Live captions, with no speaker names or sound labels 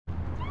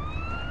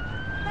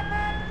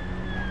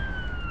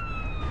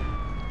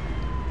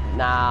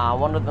Nah,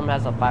 one of them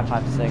has a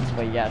 5.56,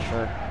 but yeah,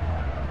 sure.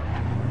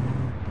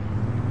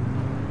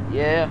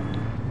 Yeah.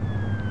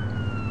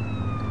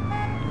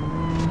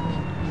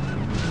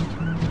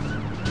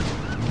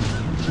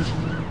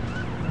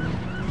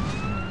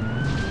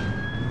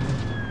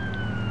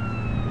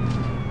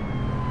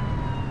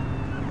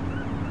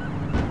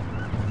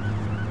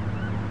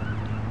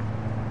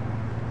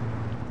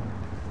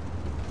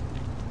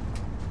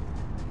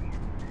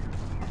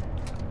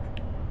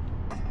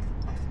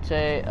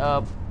 Say,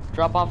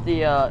 drop off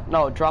the,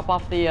 no, drop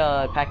off the,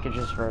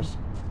 packages first.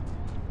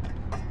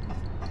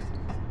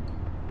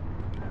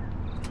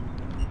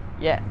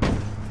 Yeah.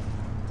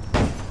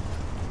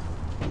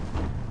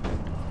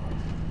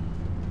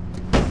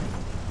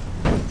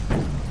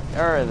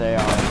 There they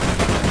are.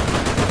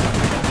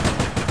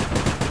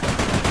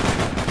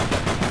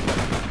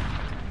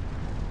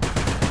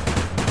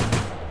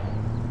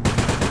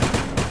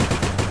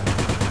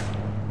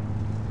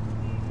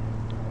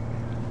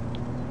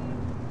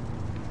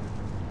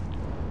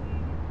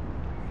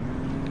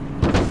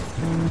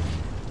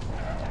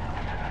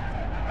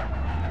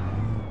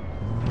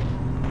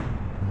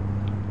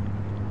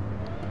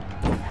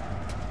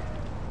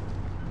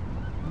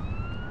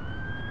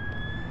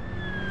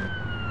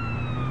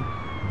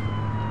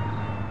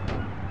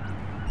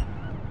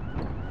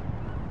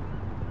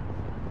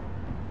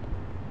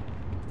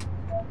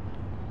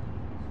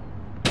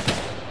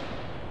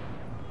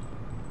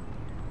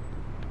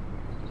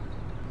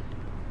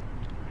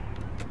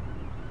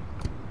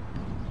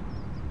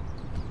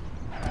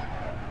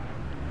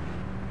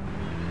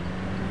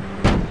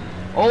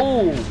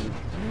 Oh!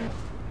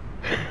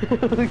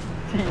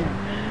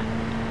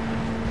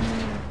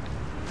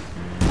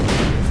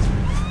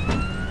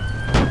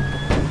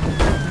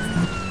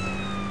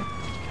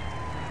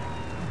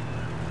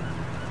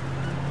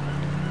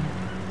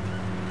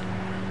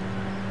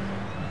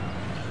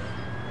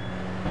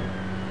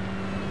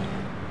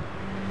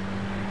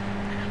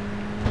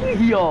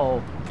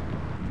 Yo!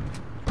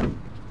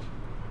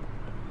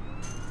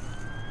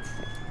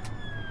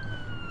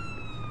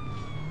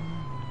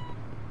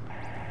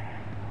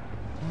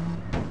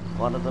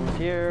 One of them's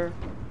here.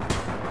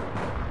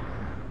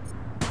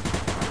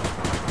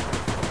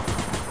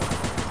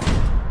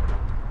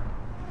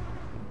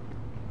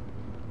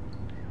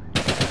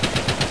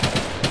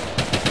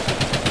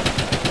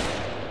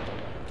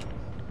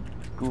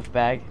 Goof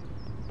bag.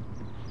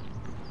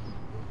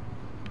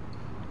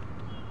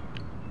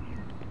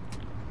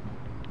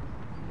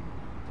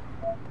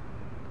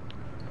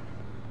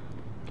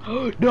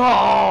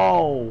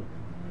 No!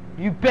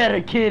 You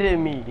better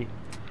kidding me.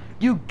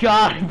 You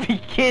gotta be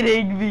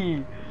kidding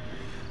me.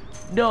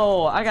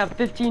 No, I got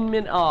 15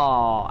 minutes.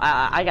 Oh,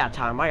 I got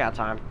time. I got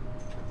time.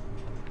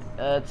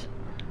 It's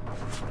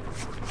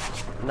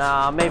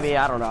nah, maybe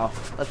I don't know.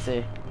 Let's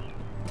see.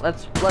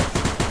 Let's.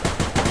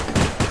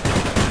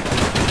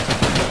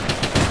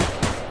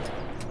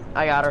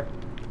 I got her.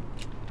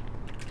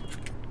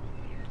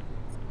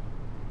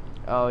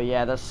 Oh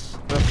yeah, this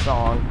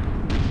song.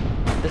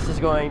 This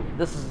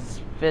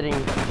is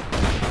fitting.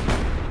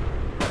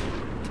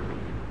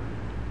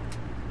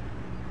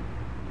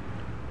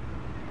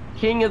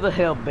 King of the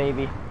Hill,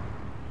 baby.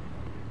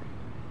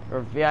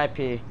 Or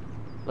VIP.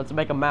 Let's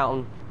make a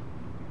mountain.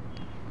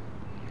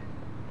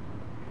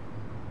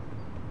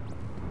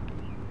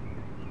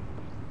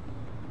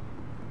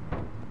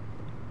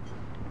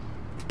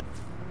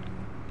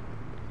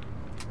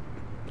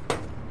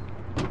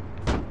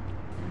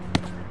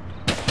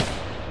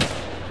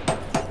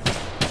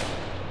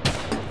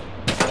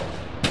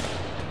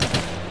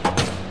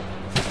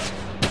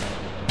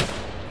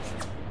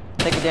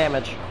 Take a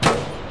damage.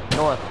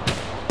 North.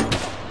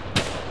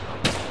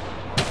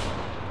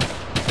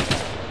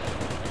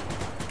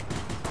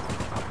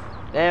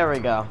 There we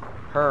go.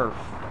 Perf.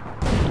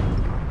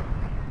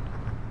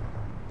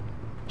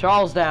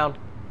 Charles down.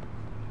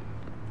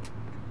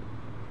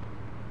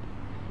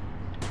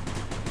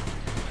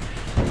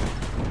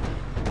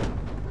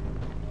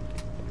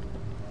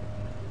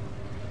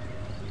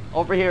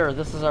 Over here,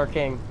 this is our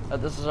king.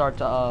 This is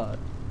our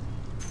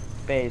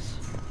base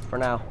for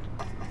now.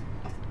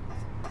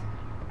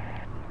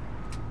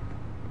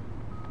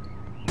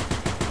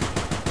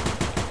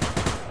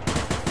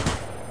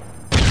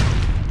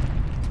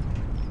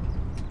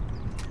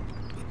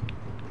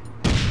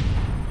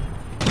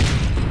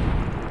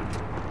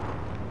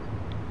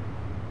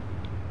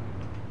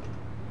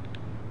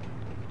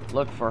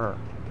 Look for her.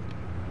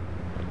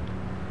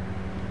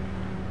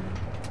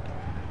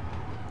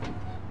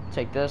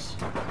 Take this.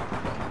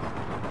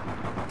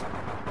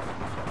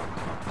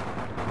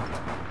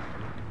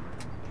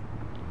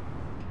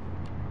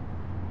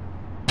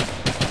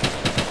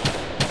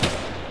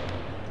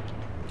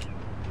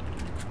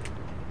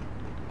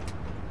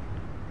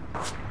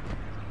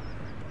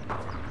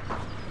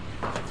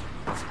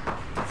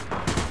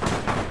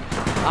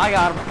 I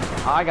got him.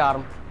 I got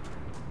him.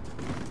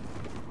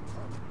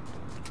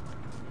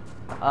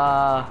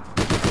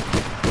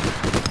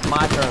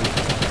 My turn.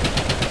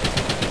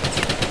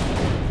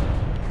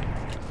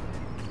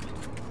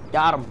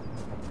 Got him.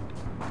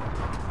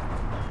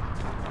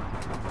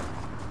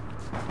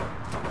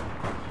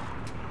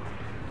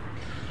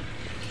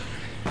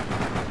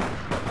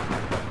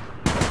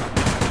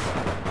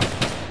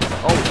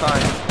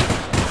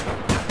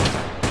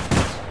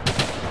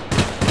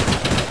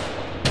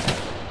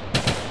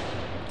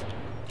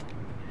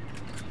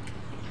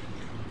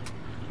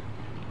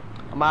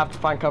 might have to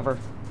find cover.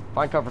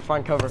 Find cover,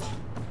 find cover.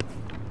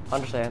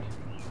 Understand.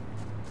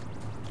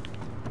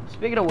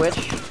 Speaking of which...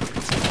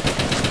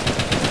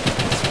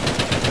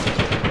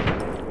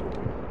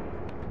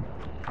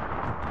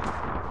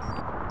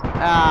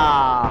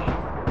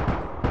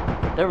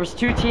 there was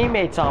 2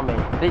 teammates on me.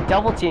 They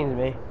double teamed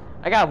me.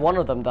 I got one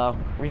of them though.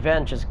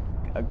 Revenge is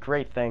a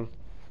great thing.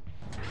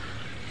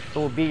 It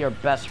will be your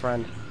best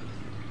friend.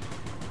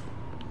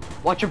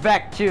 Watch your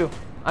back too.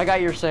 I got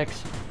your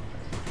 6.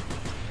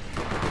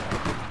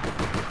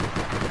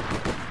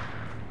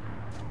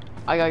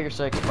 I got your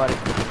 6, buddy.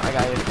 I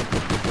got you.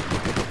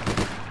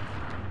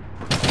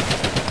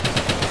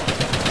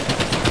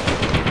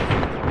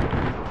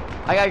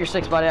 I got your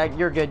 6, buddy.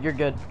 You're good. You're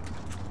good.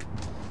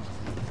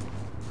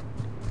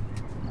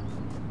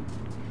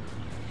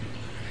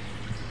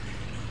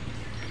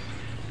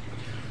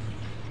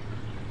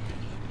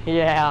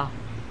 Yeah.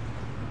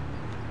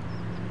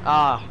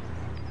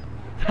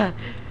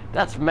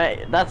 That's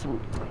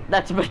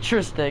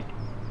metristic.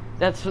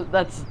 That's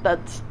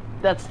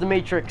the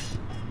Matrix.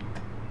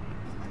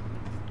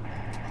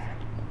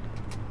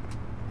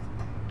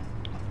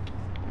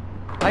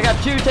 I got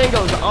 2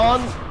 tangos on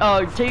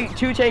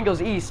 2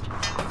 tangos east. 2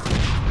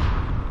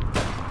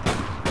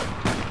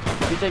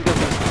 tangos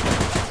east.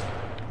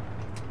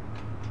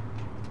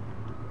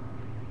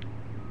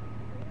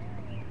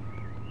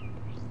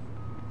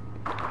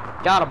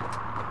 Got him.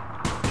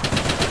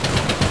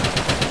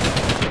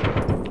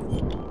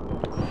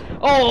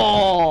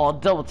 Oh,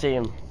 double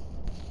team.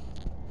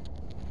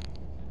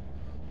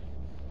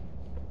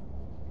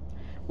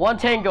 1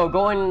 tango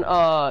going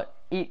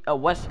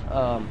west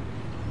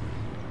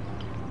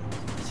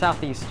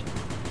southeast.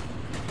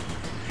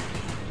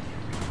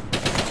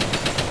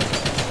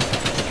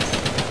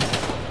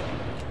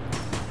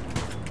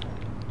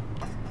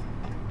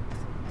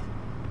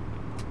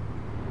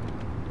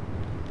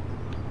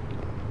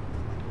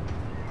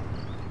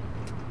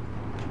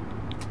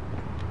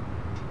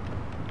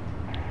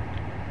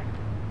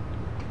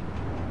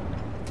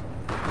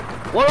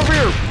 One over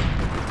here.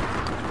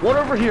 One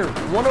over here.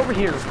 One over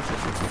here.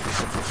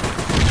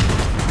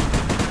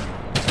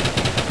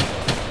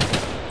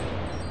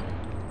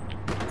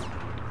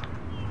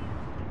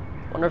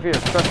 One over here.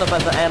 Dressed up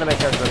as an anime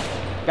character.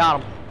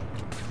 Got him.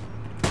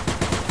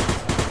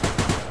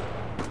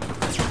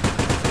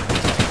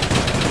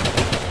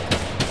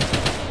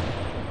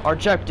 Our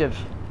objective: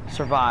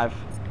 survive.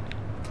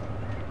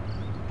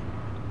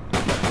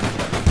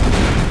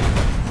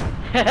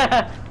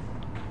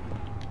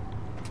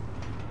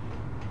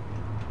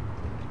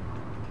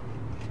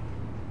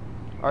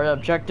 Our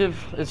objective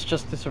is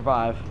just to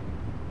survive.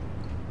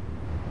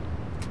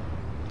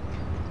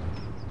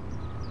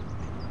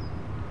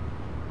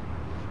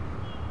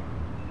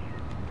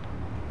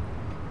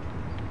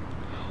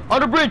 On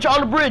the bridge!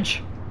 On the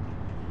bridge!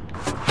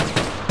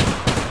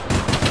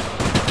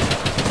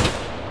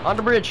 On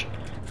the bridge.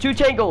 2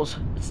 tangos.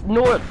 It's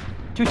north.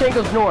 2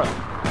 tangos north.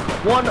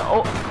 One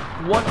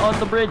on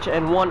the bridge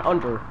and 1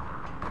 under.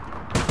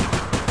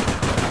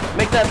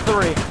 Make that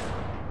 3.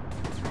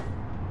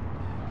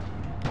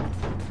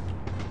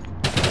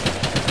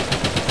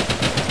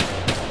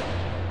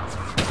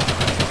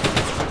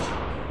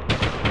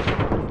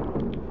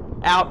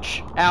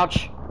 Ouch,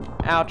 ouch,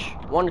 ouch.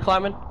 1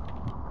 climbing.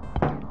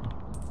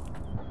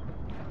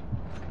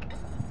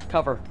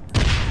 Cover.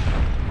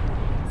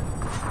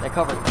 Yeah,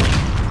 cover.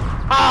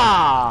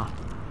 Ah!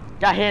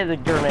 Got hit with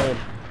a grenade.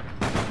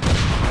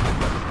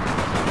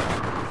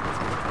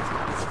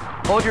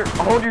 Hold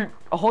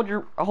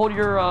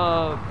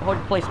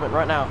your placement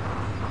right now.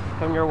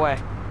 Coming your way.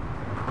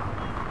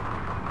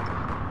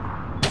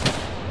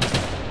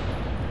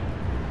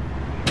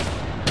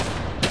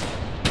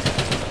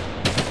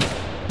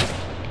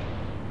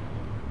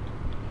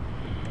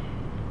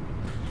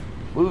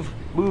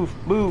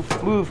 Move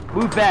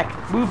back,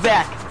 move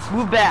back,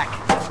 move back.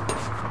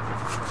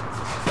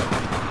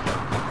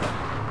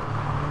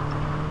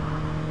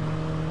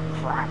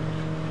 Crap.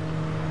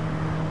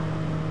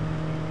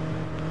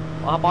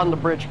 I'll hop on the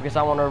bridge because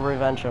I want to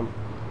revenge him.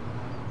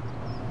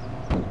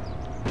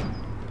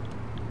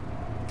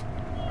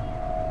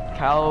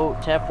 Cow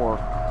Tefor.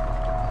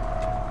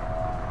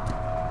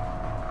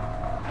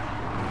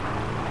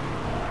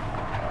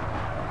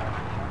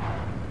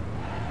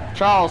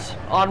 Charles,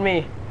 on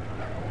me.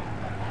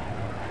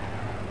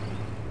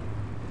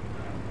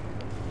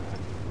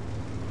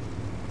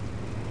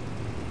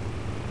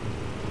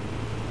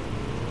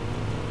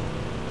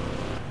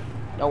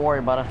 Don't worry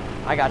about it.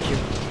 I got you.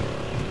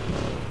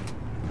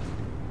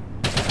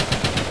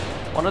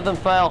 One of them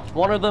fell.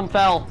 One of them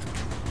fell.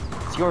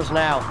 It's yours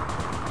now.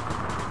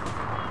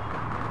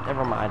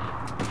 Never mind.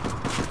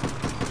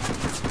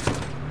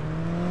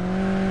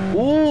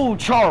 Ooh,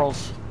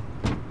 Charles.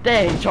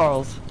 Dang,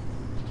 Charles.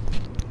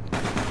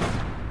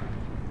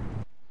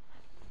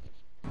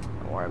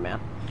 Don't worry, man.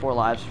 4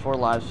 lives. 4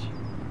 lives.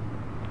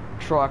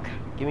 Truck.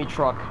 Give me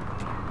truck.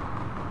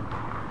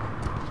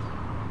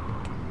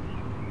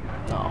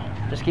 No.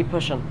 Just keep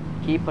pushing.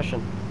 Keep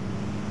pushing.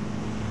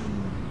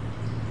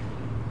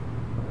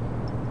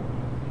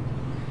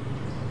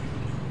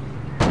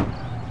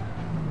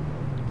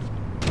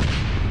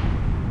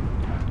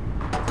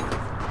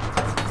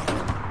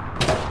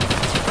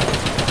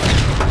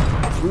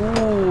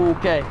 Ooh,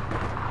 okay.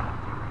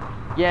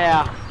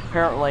 Yeah,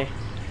 apparently.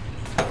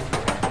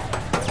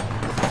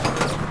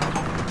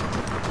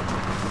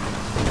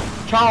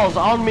 Charles,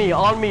 on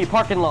me,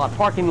 parking lot,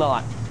 parking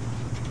lot.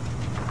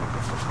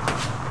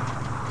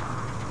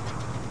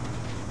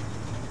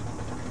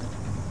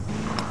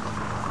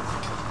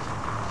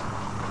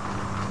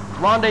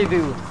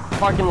 Rendezvous,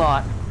 parking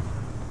lot.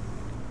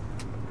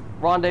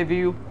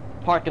 Rendezvous,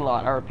 parking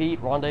lot. I repeat,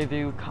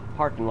 rendezvous,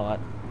 parking lot.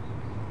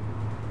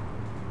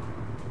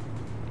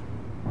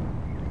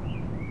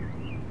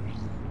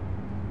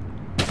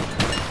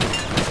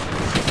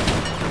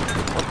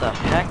 What the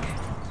heck?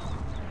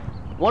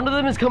 One of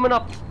them is coming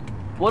up.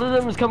 One of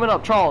them is coming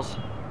up, Charles.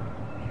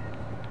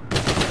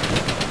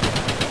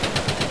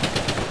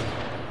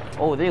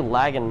 Oh, they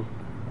lagging.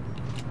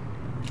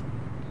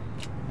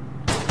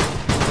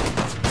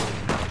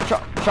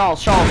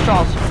 Charles.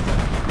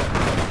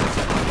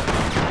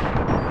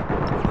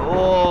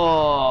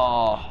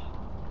 Oh,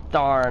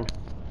 darn.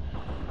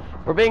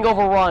 We're being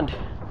overrun.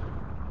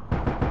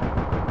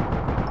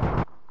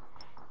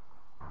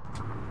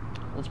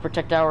 Let's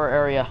protect our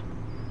area.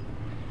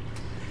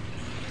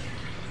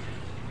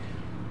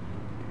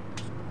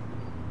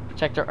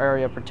 Protect our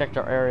area, protect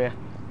our area.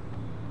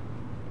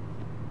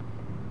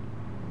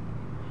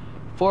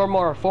 Four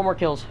more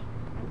kills.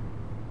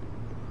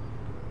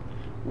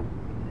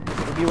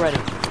 We'll be ready.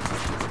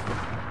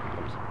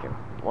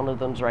 One of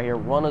them's right here.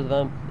 One of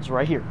them is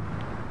right here.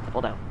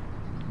 Fall down.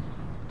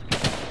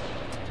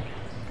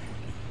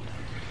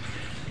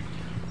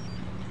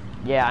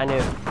 Yeah, I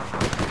knew.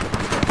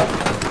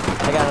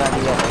 I got an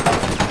idea.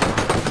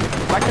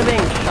 Back to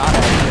being shot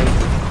at.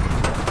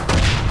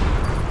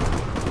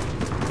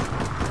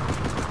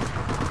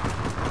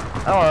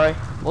 Don't worry.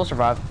 We'll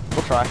survive.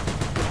 We'll try.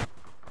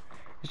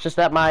 It's just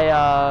that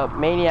my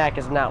maniac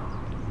is now.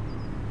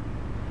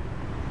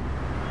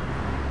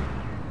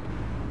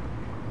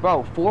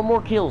 Bro, 4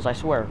 more kills, I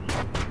swear.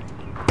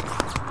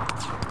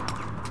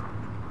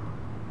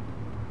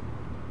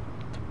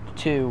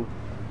 Two.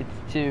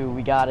 It's 2.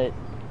 We got it.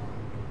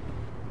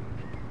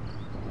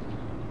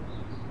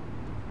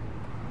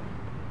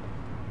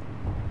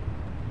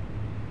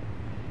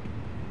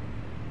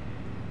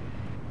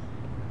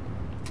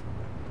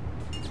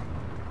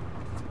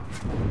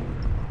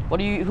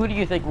 Who do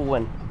you think will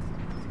win?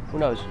 Who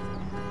knows?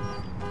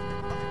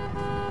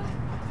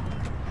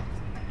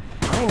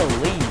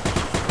 Finally.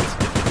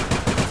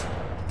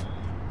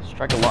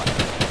 Strike a lot.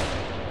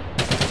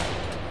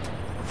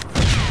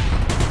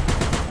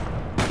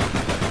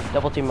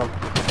 Double team him.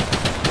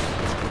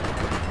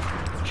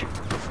 Shoot.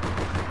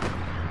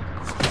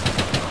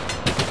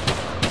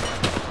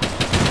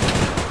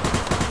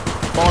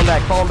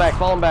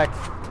 Falling back.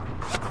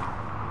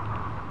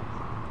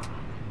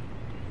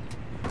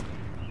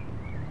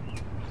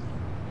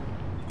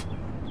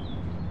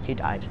 He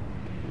died.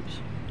 Oops.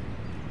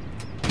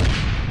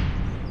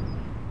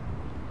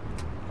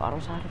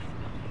 Bottom side of...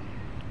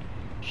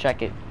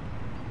 Check it.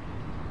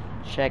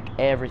 Check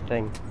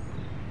everything.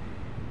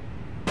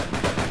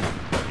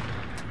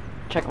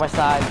 Check my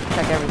side.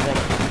 Check everything.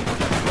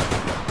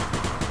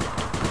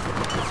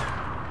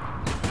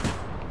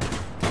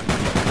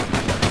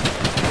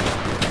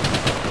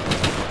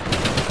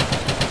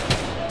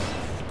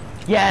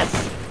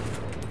 Yes!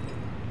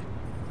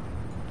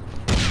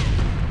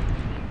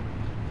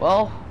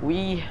 Well,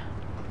 we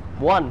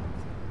won.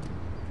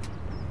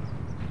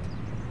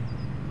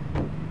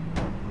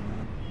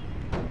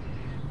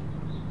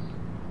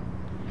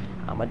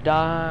 I'ma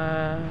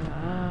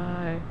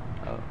die.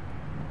 Oh.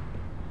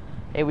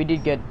 Hey, we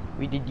did good.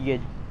 We did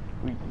good.